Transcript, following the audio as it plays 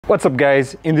What's up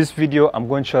guys, in this video I'm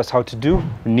going to show us how to do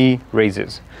knee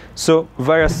raises. So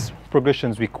various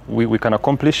progressions we can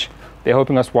accomplish. They're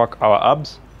helping us work our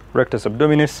abs, rectus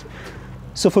abdominis.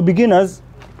 So for beginners,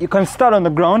 you can start on the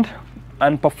ground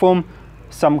and perform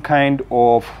some kind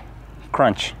of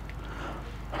crunch.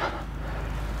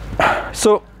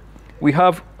 So we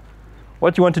have,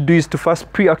 what you want to do is to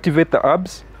first pre-activate the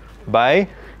abs by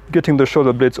getting the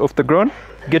shoulder blades off the ground,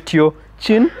 get your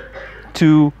chin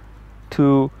to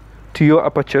your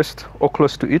upper chest or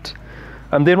close to it,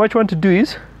 and then what you want to do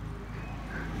is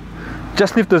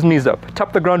just lift those knees up,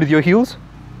 tap the ground with your heels,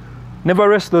 never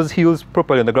rest those heels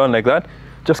properly on the ground like that,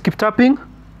 just keep tapping,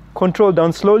 control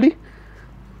down slowly,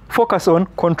 focus on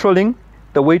controlling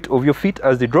the weight of your feet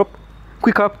as they drop,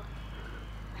 quick up,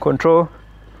 control,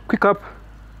 quick up,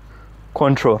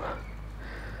 control.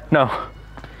 Now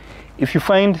if you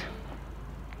find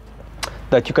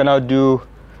that you can now do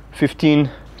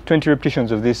 15-20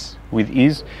 repetitions of this with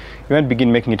ease, you want to begin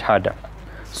making it harder.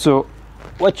 So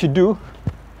what you do,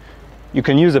 you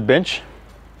can use a bench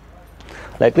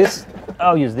like this.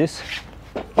 I'll use this.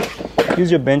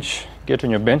 Use your bench, get on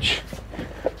your bench,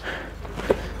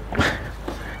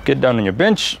 get down on your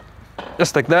bench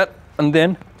just like that, and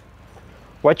then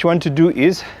what you want to do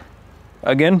is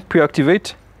again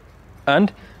pre-activate,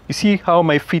 and you see how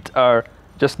my feet are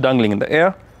just dangling in the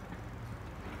air.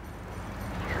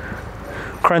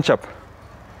 Crunch up.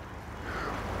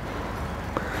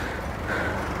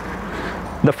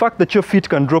 The fact that your feet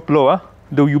can drop lower,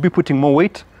 though you'll be putting more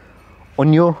weight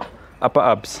on your upper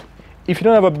abs. If you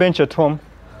don't have a bench at home,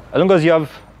 as long as you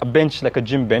have a bench like a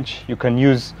gym bench, you can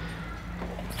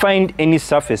find any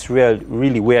surface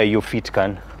really where your feet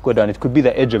can go down. It could be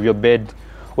the edge of your bed,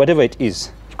 whatever it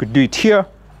is. You could do it here.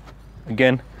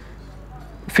 Again,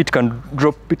 feet can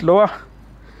drop a bit lower.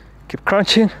 Keep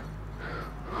crunching.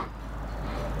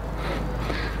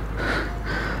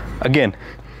 Again,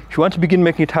 if you want to begin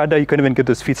making it harder, you can even get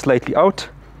those feet slightly out.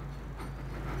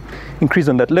 Increase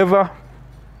on that lever.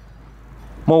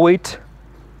 More weight.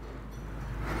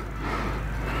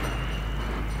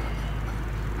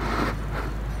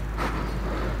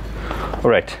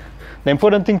 All right. The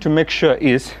important thing to make sure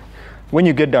is when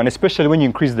you get down, especially when you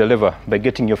increase the lever by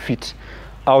getting your feet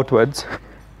outwards,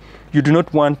 you do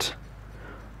not want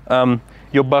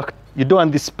your back, you don't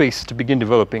want this space to begin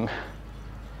developing.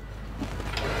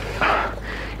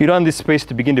 You don't want this space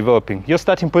to begin developing. Your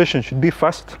starting position should be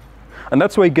fast, and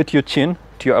that's why you get your chin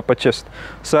to your upper chest,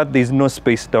 so that there's no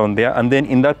space down there, and then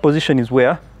in that position is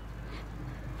where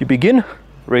you begin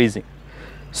raising.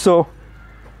 So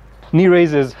knee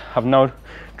raises have now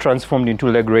transformed into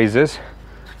leg raises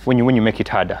when you make it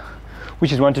harder,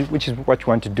 which is what you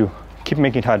want to do. Keep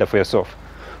making it harder for yourself.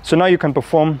 So now you can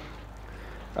perform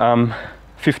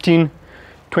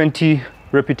 15-20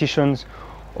 repetitions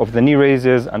of the knee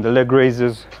raises and the leg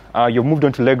raises. You've moved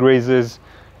on to leg raises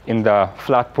in the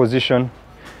flat position.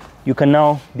 You can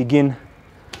now begin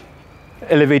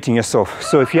elevating yourself.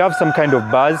 So if you have some kind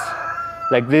of bars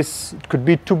like this, it could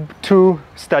be two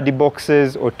study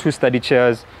boxes or two study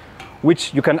chairs,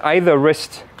 which you can either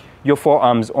rest your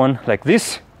forearms on like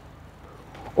this,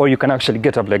 or you can actually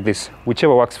get up like this,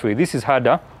 whichever works for you. This is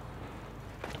harder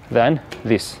than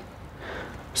this.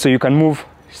 So you can move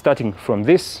starting from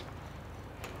this.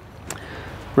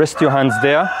 Rest your hands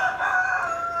there.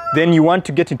 Then you want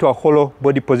to get into a hollow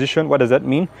body position. What does that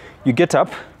mean? You get up,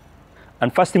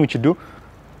 and first thing which you do,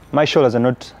 my shoulders are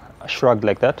not shrugged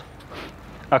like that.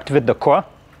 Activate the core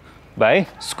by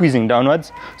squeezing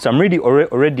downwards. So I'm really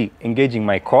already engaging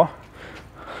my core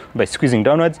by squeezing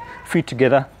downwards, feet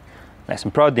together, nice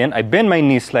and proud. Then I bend my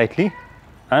knees slightly,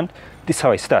 and this is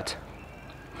how I start.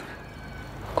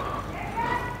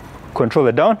 Control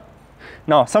it down.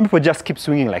 Now, some people just keep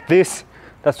swinging like this.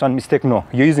 That's one mistake. No,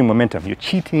 you're using momentum. You're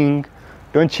cheating.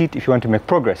 Don't cheat if you want to make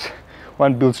progress.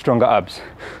 Want to build stronger abs.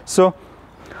 So,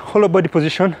 hollow body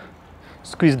position,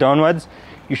 squeeze downwards.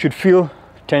 You should feel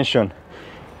tension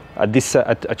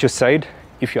at your side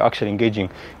if you're actually engaging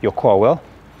your core well.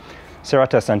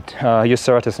 Serratus and your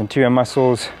serratus anterior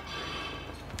muscles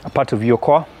are part of your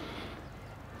core.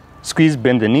 Squeeze,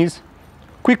 bend the knees,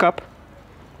 quick up,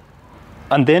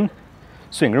 and then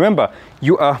swing. Remember,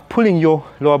 you are pulling your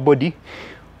lower body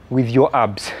with your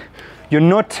abs. You're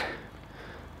not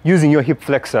using your hip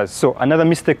flexors. So another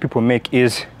mistake people make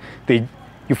is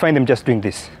you find them just doing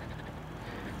this.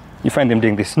 You find them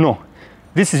doing this. No,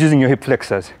 this is using your hip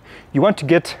flexors. You want to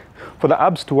get, for the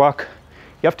abs to work,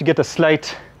 you have to get a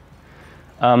slight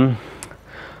hyper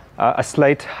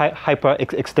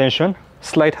extension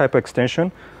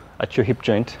at your hip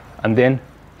joint, and then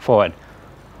forward.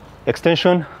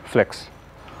 Extension, flex.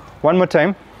 One more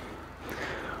time.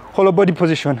 Hollow body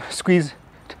position, squeeze,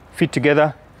 feet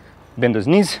together, bend those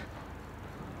knees.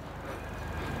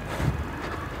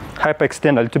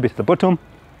 Hyperextend a little bit at the bottom.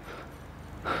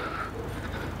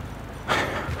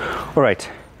 All right,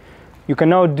 you can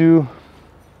now do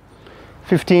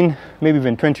 15, maybe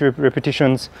even 20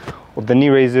 repetitions of the knee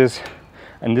raises.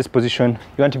 In this position,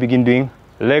 you want to begin doing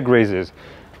leg raises,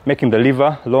 making the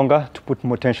lever longer to put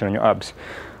more tension on your abs.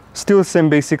 Still same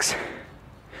basics,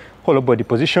 hollow body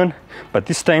position, but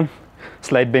this time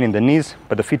slight bend in the knees,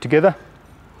 but the feet together.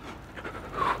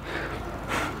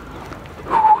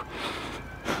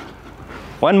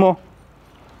 One more.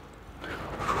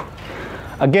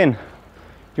 Again,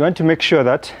 you want to make sure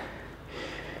that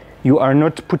you are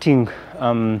not putting,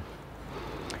 you're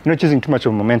not using too much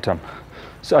of momentum.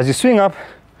 So as you swing up,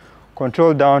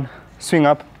 control down, swing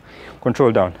up,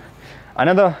 control down.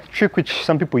 Another trick which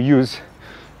some people use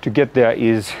to get there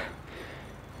is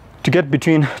to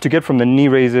get from the knee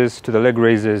raises to the leg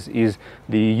raises is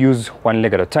they use one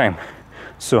leg at a time.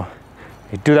 So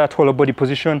you do that hollow body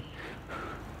position.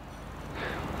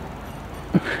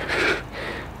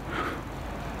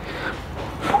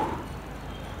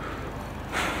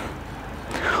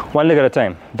 One leg at a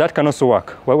time. That can also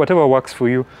work. Whatever works for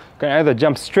you. You can either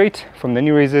jump straight from the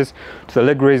knee raises to the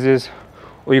leg raises,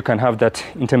 or you can have that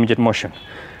intermediate motion.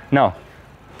 Now,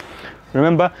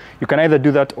 remember, you can either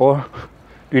do that or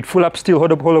do it full up still,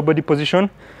 hollow body position,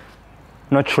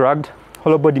 not shrugged.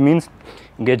 Hollow body means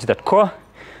engage that core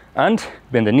and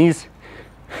bend the knees.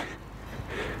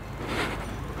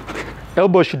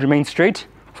 Elbows should remain straight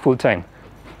full time.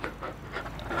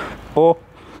 Or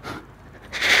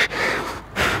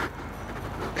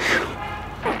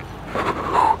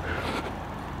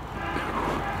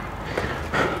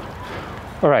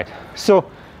all right, so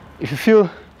if you feel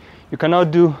you can now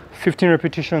do 15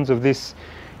 repetitions of this,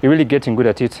 you're really getting good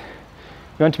at it,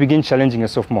 you want to begin challenging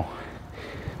yourself more.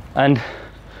 And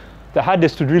the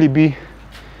hardest would really be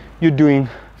you doing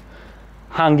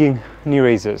hanging knee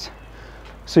raises.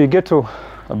 So you get to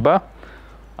a bar,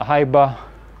 a high bar,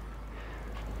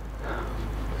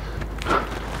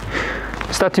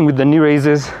 starting with the knee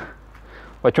raises.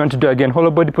 What you want to do again,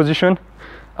 hollow body position,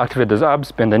 activate those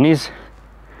abs, bend the knees.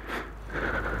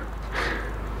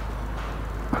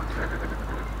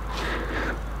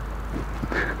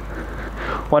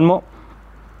 One more.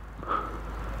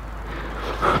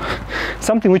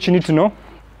 Something which you need to know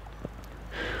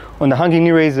on the hanging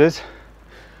knee raises,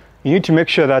 you need to make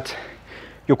sure that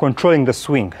you're controlling the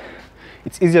swing.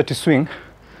 It's easier to swing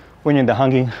when you're in the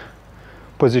hanging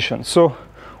position. So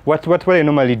what I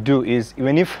normally do is,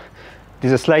 even if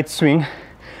there's a slight swing,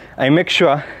 I make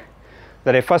sure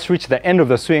that I first reach the end of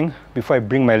the swing before I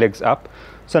bring my legs up,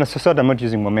 so that I'm not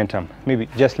using momentum. Let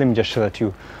me just show that to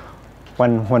you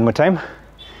one more time.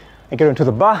 I get onto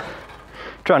the bar,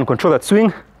 try and control that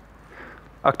swing,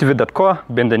 activate that core,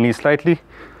 bend the knee slightly,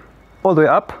 all the way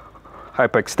up,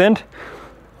 hyperextend.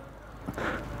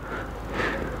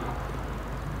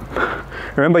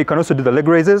 Remember, you can also do the leg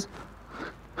raises.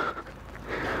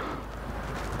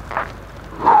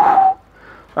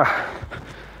 I'm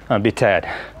a bit tired.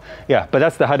 Yeah, but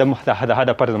that's the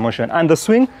harder part of the motion. And the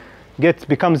swing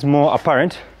becomes more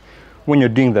apparent when you're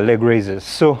doing the leg raises.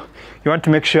 So you want to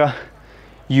make sure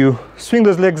you swing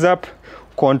those legs up,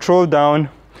 control down.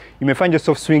 You may find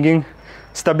yourself swinging,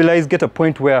 stabilize, get a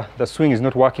point where the swing is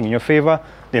not working in your favor.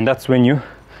 Then that's when you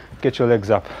get your legs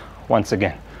up once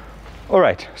again. All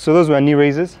right, so those were knee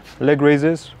raises, leg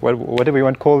raises, whatever you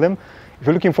want to call them. If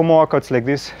you're looking for more workouts like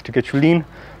this to get you lean,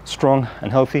 strong,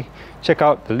 and healthy, check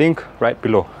out the link right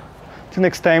below. Till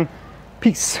next time,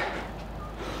 peace.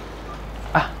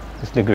 This leg